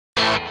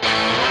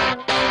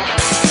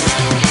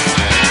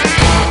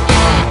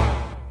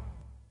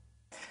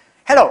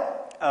Hello,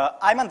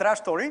 I'm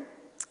Andraž Tori.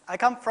 I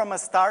come from a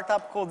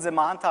startup called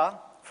Zemanta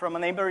from a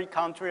neighboring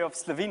country of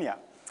Slovenia.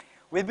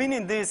 We've been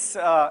in this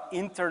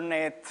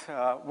internet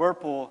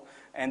whirlpool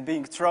and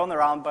being thrown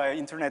around by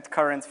internet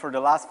currents for the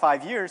last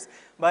 5 years,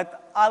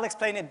 but I'll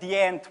explain at the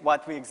end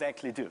what we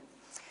exactly do.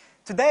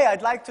 Today,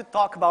 I'd like to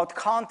talk about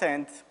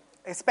content,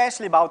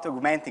 especially about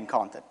augmenting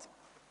content.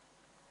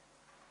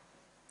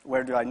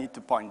 Where do I need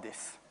to point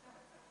this?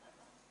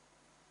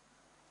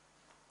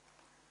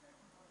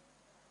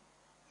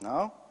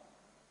 No?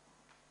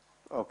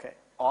 Okay,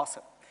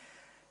 awesome.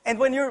 And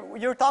when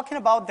you're talking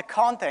about the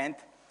content,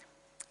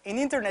 in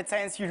internet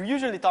sense, you're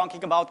usually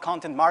talking about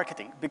content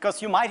marketing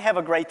because you might have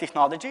a great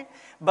technology,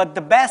 but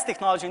the best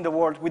technology in the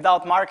world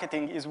without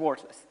marketing is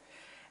worthless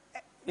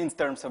in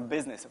terms of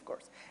business, of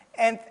course.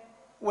 And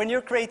when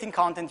you're creating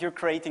content, you're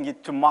creating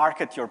it to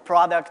market your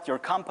product, your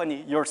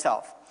company,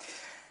 yourself.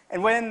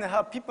 And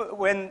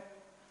when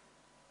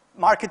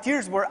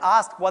marketeers were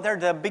asked what are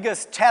the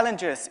biggest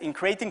challenges in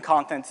creating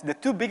content, the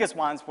two biggest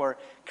ones were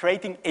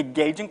creating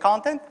engaging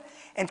content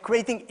and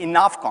creating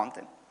enough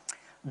content.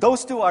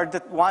 Those two are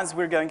the ones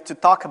we're going to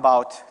talk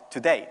about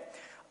today.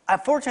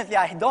 Unfortunately,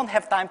 I don't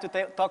have time to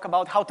talk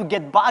about how to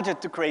get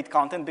budget to create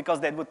content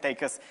because that would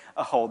take us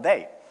a whole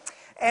day.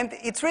 And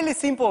it's really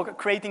simple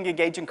creating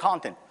engaging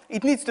content.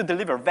 It needs to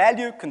deliver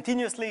value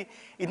continuously,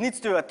 it needs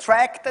to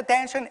attract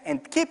attention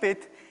and keep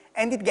it,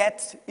 and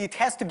it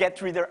has to get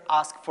reader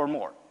ask for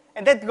more.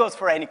 And that goes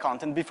for any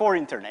content before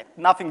internet,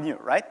 nothing new,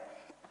 right?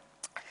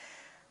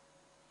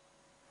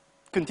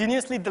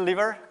 Continuously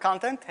deliver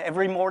content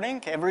every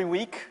morning, every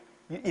week.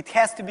 It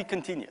has to be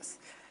continuous.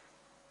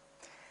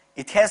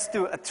 It has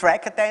to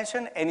attract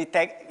attention and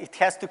it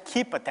has to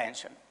keep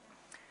attention.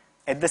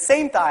 At the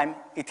same time,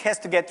 it has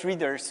to get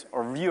readers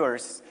or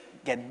viewers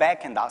get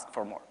back and ask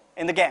for more.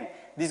 And again,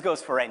 this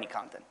goes for any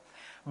content.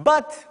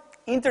 But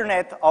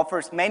internet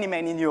offers many,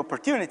 many new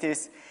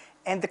opportunities.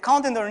 And the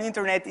content on the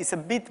internet is a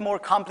bit more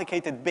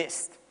complicated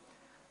beast.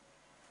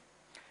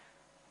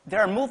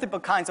 There are multiple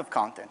kinds of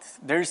content.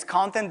 There is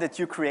content that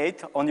you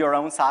create on your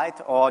own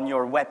site, on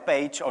your web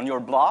page, on your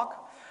blog,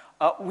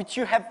 which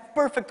you have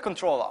perfect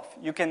control of.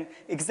 You can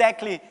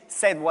exactly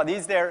set what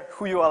is there,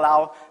 who you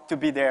allow to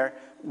be there,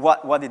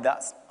 what it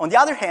does. On the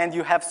other hand,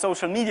 you have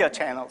social media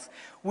channels,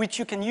 which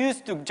you can use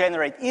to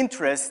generate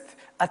interest,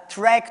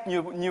 attract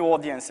new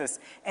audiences,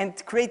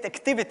 and create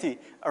activity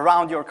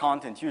around your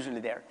content, usually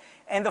there.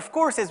 And of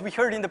course, as we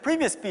heard in the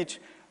previous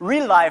speech,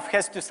 real life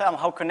has to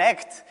somehow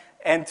connect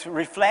and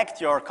reflect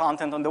your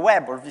content on the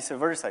web, or vice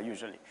versa,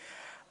 usually.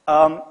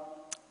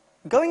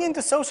 Going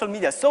into social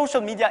media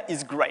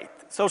is great.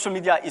 Social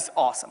media is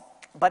awesome.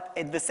 But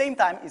at the same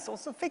time, it's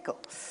also fickle.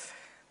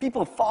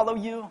 People follow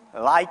you,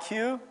 like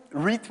you,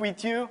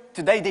 retweet you.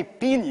 Today, they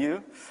pin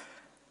you.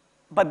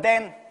 But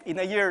then, in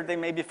a year, they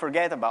maybe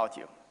forget about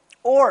you.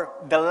 Or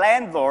the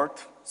landlord,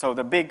 so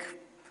the big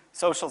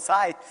social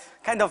site,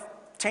 kind of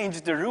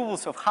change the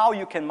rules of how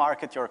you can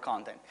market your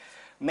content.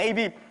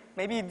 Maybe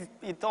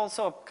it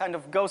also kind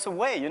of goes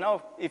away, you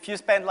know? If you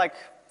spent like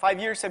 5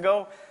 years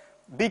ago,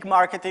 big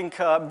marketing,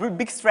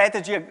 big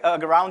strategy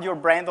around your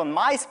brand on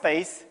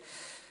MySpace,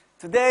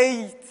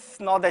 today it's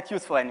not that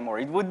useful anymore.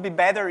 It would be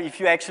better if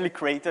you actually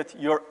created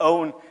your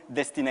own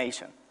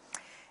destination.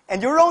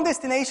 And your own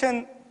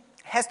destination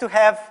has to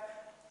have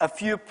a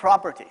few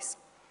properties.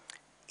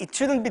 It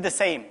shouldn't be the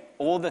same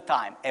all the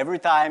time. Every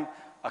time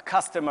a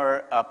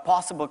customer, a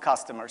possible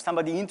customer,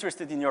 somebody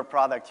interested in your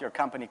product, your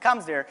company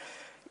comes there,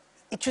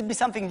 it should be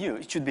something new.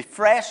 It should be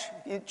fresh.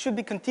 It should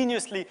be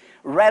continuously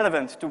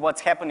relevant to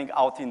what's happening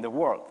out in the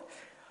world.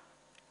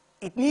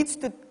 It needs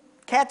to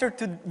cater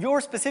to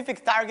your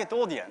specific target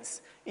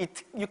audience.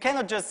 You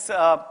cannot just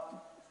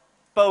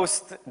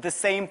post the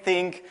same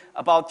thing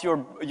about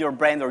your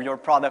brand or your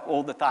product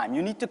all the time.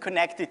 You need to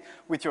connect it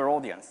with your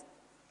audience.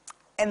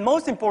 And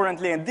most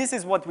importantly, and this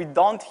is what we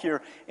don't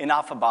hear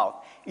enough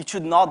about, it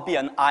should not be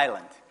an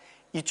island.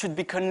 It should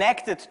be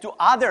connected to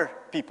other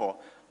people,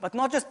 but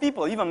not just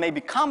people, even maybe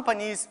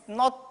companies,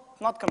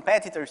 not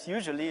competitors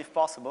usually, if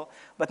possible,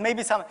 but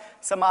maybe some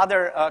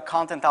other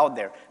content out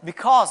there.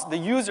 Because the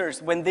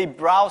users, when they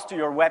browse to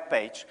your web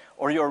page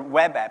or your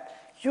web app,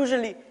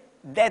 usually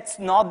that's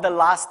not the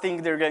last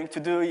thing they're going to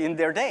do in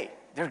their day.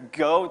 They'll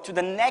go to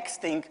the next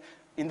thing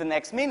in the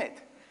next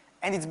minute.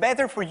 And it's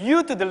better for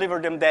you to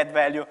deliver them that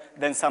value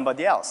than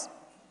somebody else.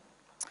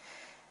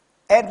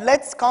 And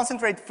let's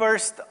concentrate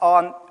first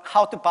on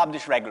how to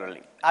publish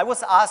regularly. I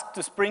was asked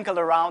to sprinkle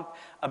around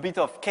a bit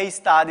of case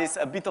studies,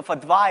 a bit of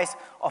advice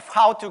of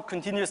how to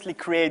continuously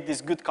create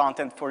this good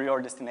content for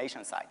your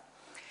destination site.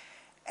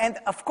 And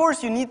of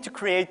course, you need to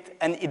create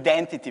an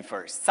identity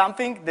first,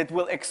 something that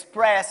will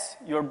express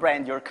your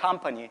brand, your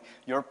company,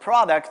 your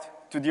product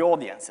to the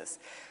audiences.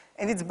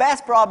 And it's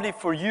best probably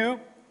for you,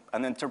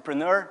 an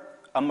entrepreneur,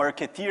 a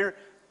marketeer,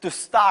 to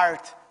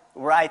start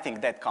writing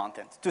that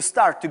content,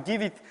 to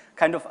give it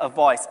kind of a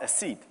voice, a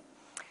seed.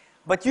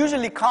 But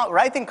usually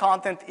writing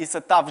content is a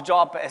tough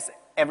job, as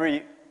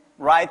every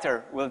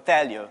writer will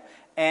tell you.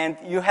 And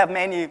you have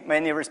many,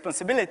 many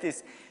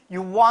responsibilities.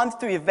 You want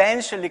to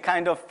eventually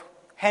kind of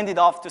hand it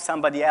off to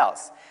somebody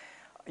else.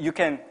 You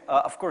can,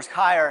 of course,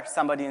 hire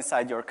somebody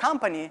inside your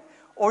company,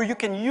 or you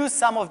can use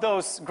some of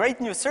those great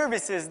new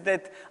services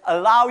that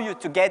allow you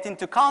to get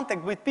into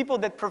contact with people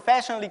that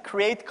professionally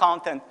create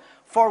content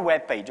for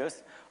web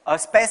pages,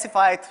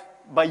 specified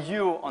by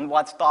you on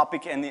what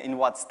topic and in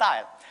what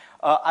style.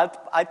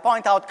 I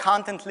point out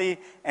Contently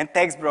and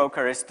Text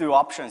Broker as two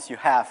options you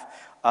have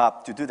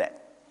to do that.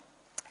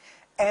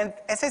 And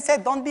as I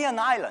said, don't be an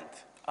island.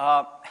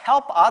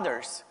 Help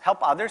others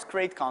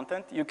create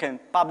content. You can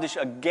publish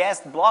a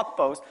guest blog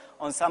post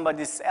on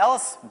somebody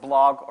else's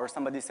blog or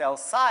somebody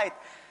else's site,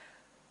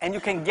 and you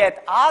can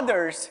get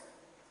others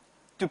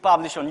to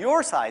publish on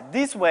your site.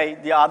 This way,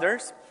 the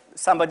others,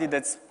 somebody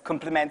that's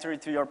complementary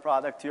to your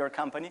product, to your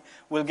company,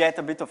 will get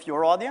a bit of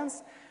your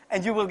audience,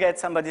 and you will get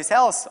somebody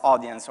else's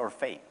audience or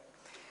fame.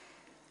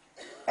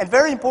 And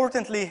very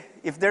importantly,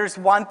 if there's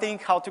one thing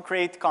how to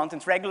create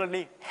content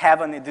regularly,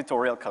 have an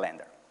editorial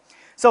calendar.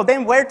 So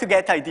then where to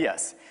get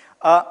ideas?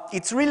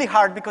 It's really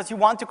hard because you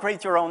want to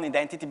create your own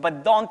identity,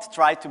 but don't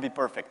try to be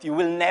perfect. You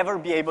will never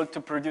be able to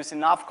produce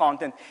enough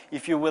content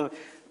if you will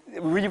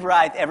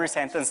rewrite every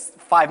sentence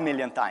 5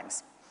 million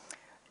times.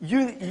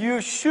 You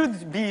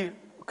should be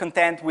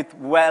content with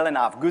well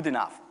enough, good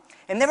enough.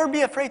 And never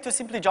be afraid to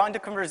simply join the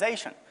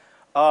conversation.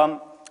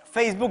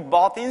 Facebook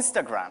bought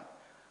Instagram.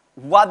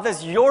 What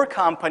does your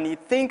company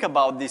think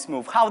about this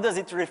move? How does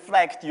it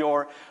reflect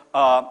your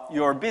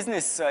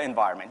business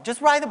environment? Just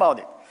write about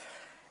it.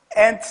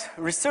 And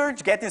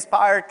research, get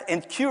inspired,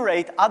 and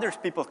curate other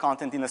people's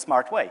content in a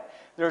smart way.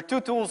 There are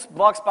two tools,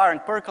 Blogspire and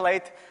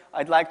Percolate.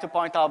 I'd like to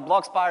point out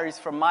Blogspire is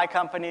from my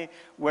company,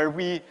 where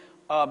we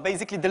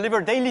basically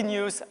deliver daily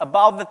news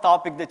about the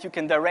topic that you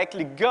can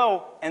directly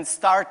go and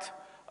start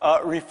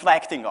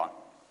reflecting on.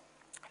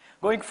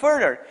 Going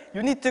further,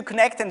 you need to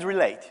connect and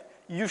relate.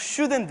 You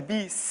shouldn't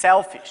be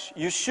selfish.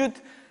 You should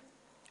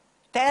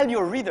tell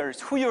your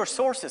readers who your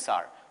sources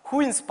are,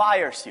 who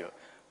inspires you.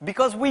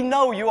 Because we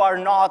know you are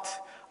not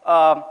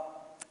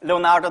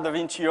Leonardo da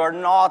Vinci, you are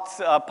not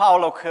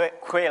Paulo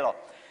Coelho.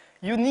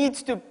 You need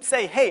to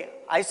say, hey,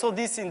 I saw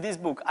this in this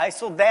book, I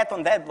saw that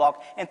on that blog,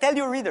 and tell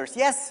your readers.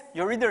 Yes,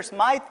 your readers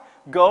might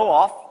go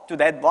off to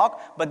that blog,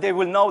 but they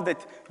will know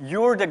that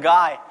you're the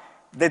guy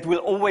that will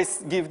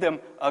always give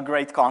them a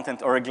great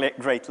content or a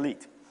great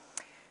lead.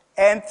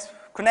 And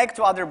connect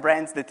to other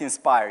brands that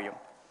inspire you.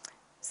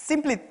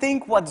 Simply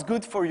think what's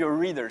good for your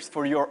readers,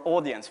 for your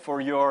audience,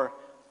 for your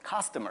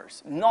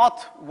customers,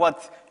 not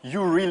what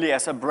you really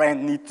as a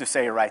brand need to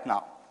say right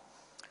now.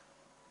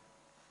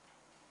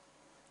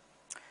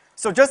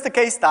 So just a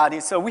case study.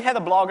 So we had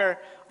a blogger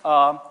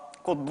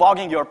called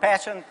Blogging Your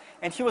Passion,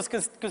 and he was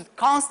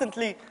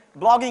constantly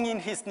blogging in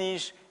his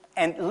niche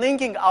and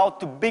linking out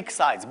to big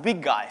sites,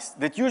 big guys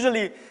that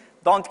usually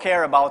don't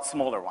care about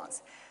smaller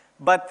ones.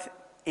 But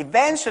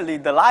eventually,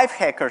 the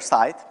Lifehacker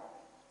site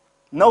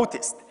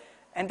noticed,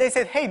 and they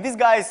said, hey, this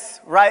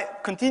guy's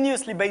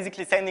continuously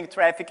basically sending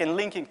traffic and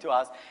linking to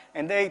us.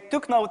 And they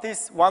took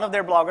notice, one of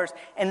their bloggers,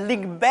 and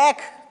linked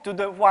back to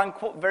the one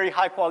very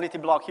high-quality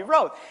blog he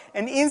wrote.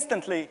 And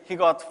instantly, he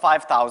got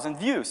 5,000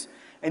 views.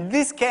 And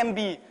this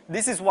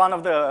is one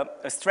of the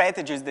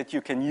strategies that you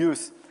can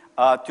use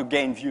to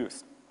gain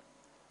views.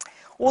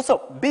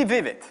 Also, be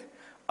vivid.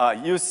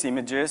 Use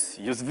images,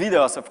 use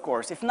videos, of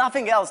course. If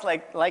nothing else,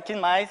 like in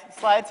my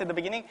slides at the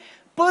beginning,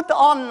 put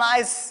on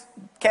nice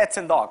cats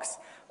and dogs.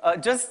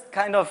 Just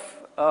kind of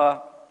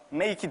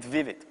make it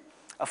vivid.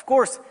 Of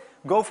course,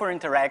 go for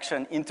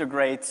interaction,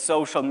 integrate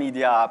social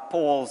media,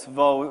 polls,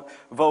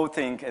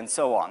 voting, and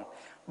so on.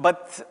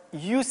 But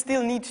you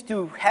still need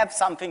to have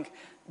something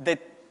that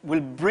will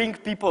bring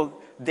people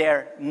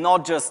there,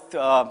 not just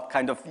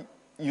kind of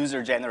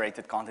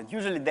user-generated content.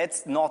 Usually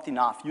that's not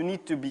enough. You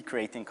need to be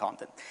creating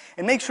content.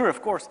 And make sure,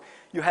 of course,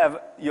 you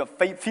have your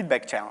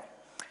feedback channel.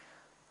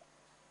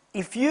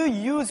 If you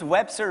use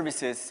web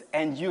services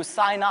and you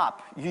sign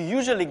up, you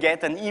usually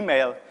get an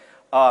email,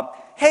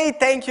 hey,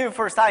 thank you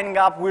for signing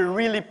up. We're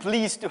really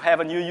pleased to have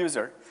a new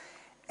user.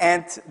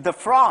 And the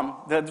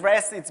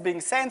address it's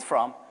being sent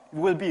from,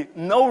 will be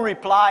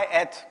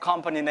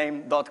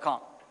noreply@companyname.com.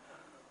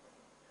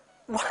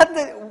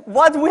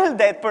 What will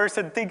that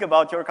person think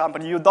about your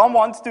company? You don't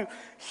want to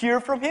hear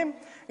from him?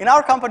 In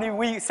our company,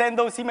 we send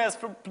those emails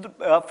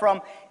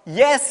from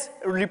yes,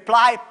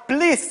 reply,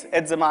 please,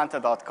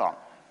 @zemanta.com.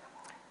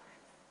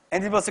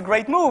 And it was a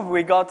great move.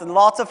 We got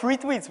lots of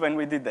retweets when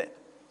we did that.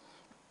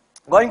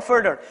 Going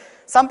further,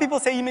 some people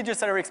say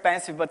images are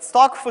expensive, but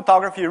stock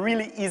photography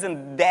really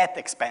isn't that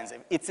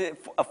expensive. It's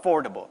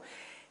affordable.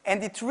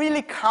 And it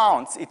really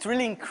counts. It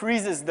really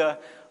increases the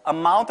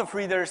amount of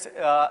readers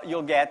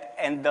you'll get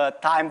and the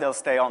time they'll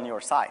stay on your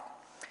site.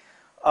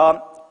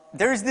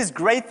 There is this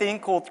great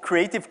thing called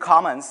Creative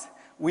Commons,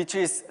 which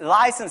is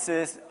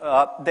licenses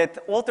that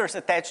authors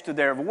attach to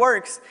their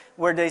works,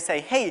 where they say,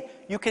 hey,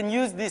 you can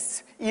use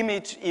this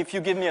image if you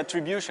give me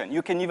attribution.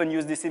 You can even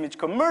use this image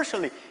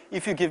commercially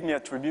if you give me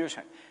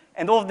attribution.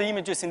 And all of the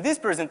images in this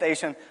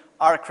presentation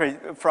are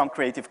from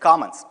Creative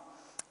Commons.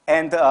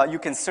 And you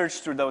can search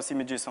through those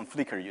images on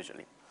Flickr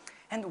usually.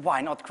 And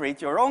why not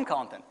create your own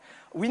content?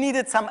 We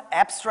needed some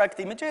abstract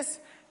images,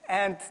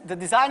 and the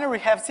designer we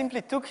have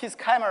simply took his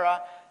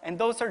camera, and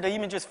those are the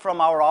images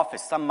from our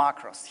office, some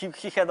macros.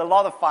 He had a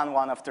lot of fun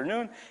one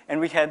afternoon, and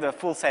we had a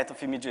full set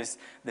of images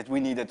that we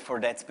needed for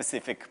that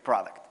specific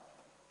product.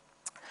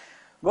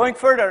 Going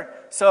further,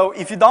 so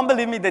if you don't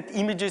believe me that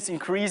images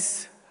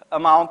increase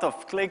amount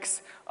of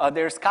clicks,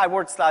 there's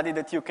Skyward study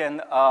that you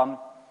can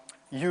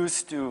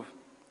use to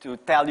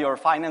tell your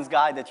finance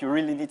guy that you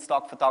really need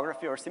stock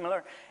photography or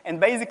similar. And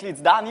basically,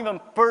 it's done even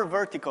per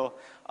vertical,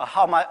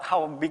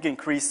 how big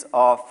increase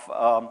of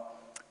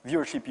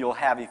viewership you'll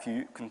have if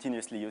you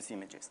continuously use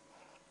images.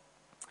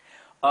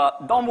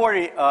 Don't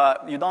worry,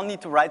 you don't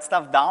need to write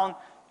stuff down.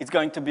 It's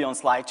going to be on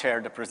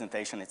SlideShare, the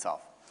presentation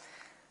itself.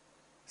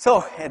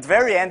 So at the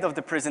very end of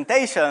the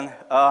presentation,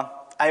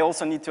 I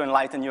also need to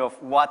enlighten you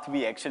of what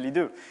we actually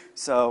do.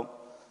 So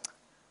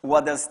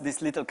what does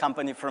this little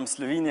company from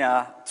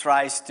Slovenia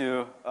tries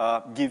to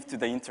give to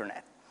the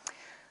internet?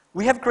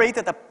 We have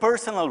created a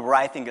personal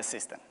writing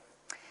assistant.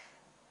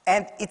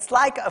 And it's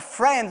like a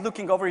friend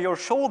looking over your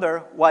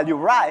shoulder while you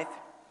write,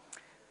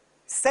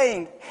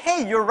 saying,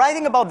 hey, you're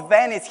writing about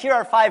Venice. Here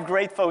are 5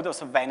 great photos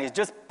of Venice.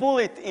 Just pull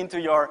it into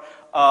your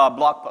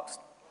blog post.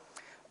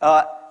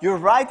 You're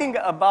writing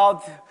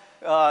about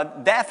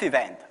death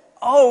event.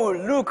 Oh,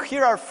 look,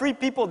 here are 3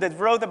 people that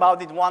wrote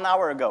about it 1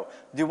 hour ago.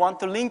 Do you want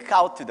to link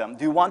out to them?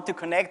 Do you want to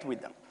connect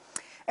with them?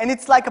 And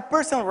it's like a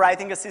personal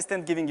writing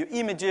assistant giving you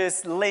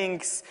images,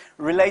 links,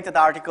 related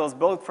articles,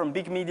 both from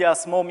big media,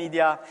 small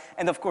media,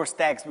 and of course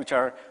tags, which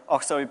are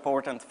also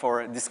important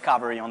for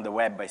discovery on the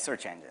web by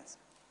search engines.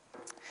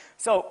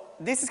 So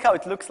this is how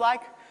it looks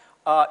like.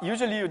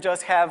 Usually you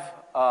just have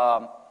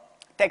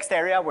text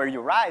area where you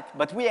write,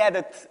 but we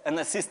added an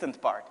assistant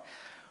part.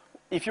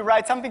 If you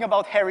write something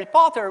about Harry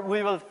Potter,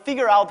 we will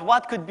figure out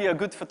what could be a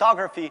good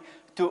photography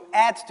to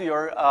add to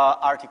your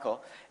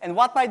article, and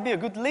what might be a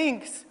good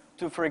links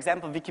to, for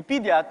example,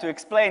 Wikipedia to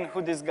explain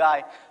who this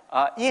guy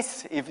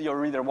is if your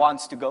reader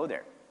wants to go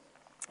there.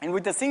 And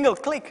with a single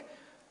click,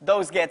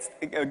 those get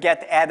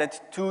added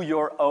to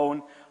your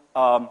own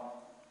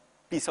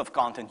piece of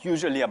content,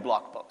 usually a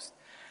blog post.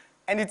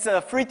 And it's a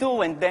free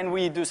tool, and then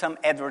we do some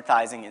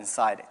advertising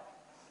inside it.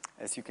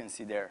 As you can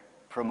see there,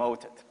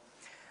 promoted.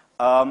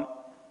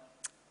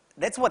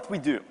 That's what we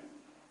do.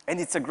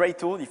 And it's a great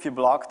tool. If you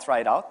blog,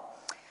 try it out.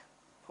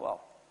 Well,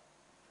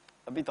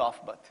 a bit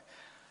off, but.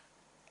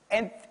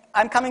 And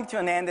I'm coming to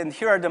an end, and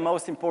here are the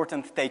most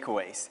important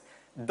takeaways.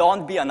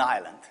 Don't be an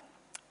island.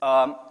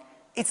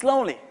 It's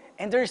lonely,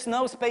 and there is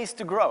no space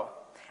to grow.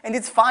 And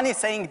it's funny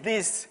saying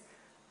this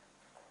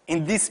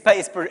in this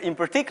space in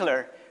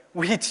particular,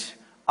 which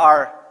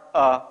are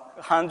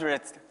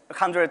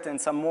 100 and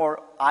some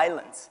more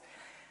islands.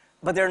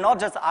 But they're not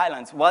just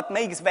islands. What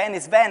makes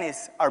Venice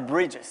Venice are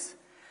bridges.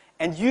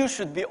 And you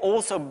should be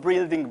also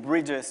building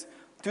bridges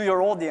to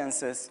your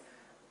audiences,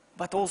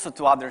 but also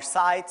to other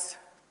sites,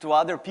 to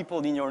other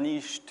people in your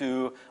niche,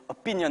 to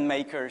opinion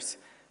makers,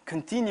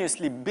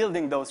 continuously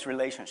building those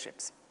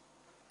relationships.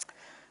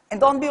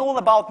 And don't be all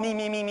about me,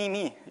 me, me, me,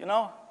 me, you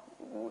know?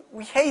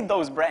 We hate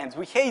those brands.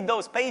 We hate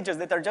those pages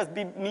that are just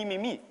me, me,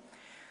 me.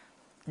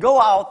 Go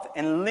out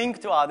and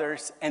link to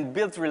others and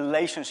build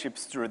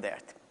relationships through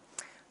that.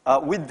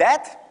 With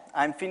that,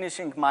 I'm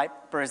finishing my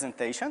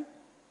presentation.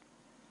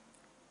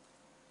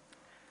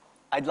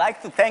 I'd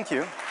like to thank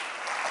you.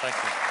 Thank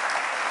you.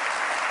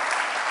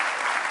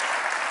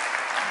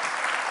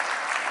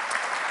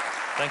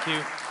 Thank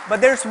you.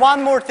 But there's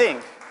one more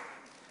thing.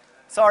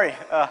 Sorry,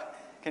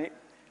 can you?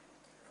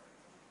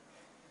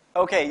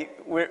 Okay,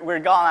 we're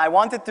gone. I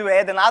wanted to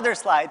add another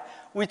slide,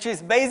 which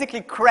is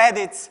basically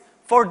credits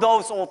for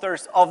those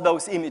authors of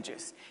those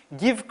images.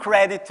 Give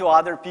credit to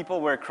other people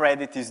where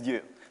credit is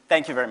due.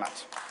 Thank you very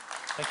much.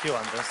 Thank you,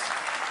 Andraž.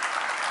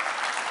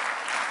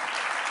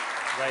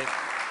 Right.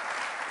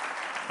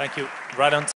 Thank you. Right on.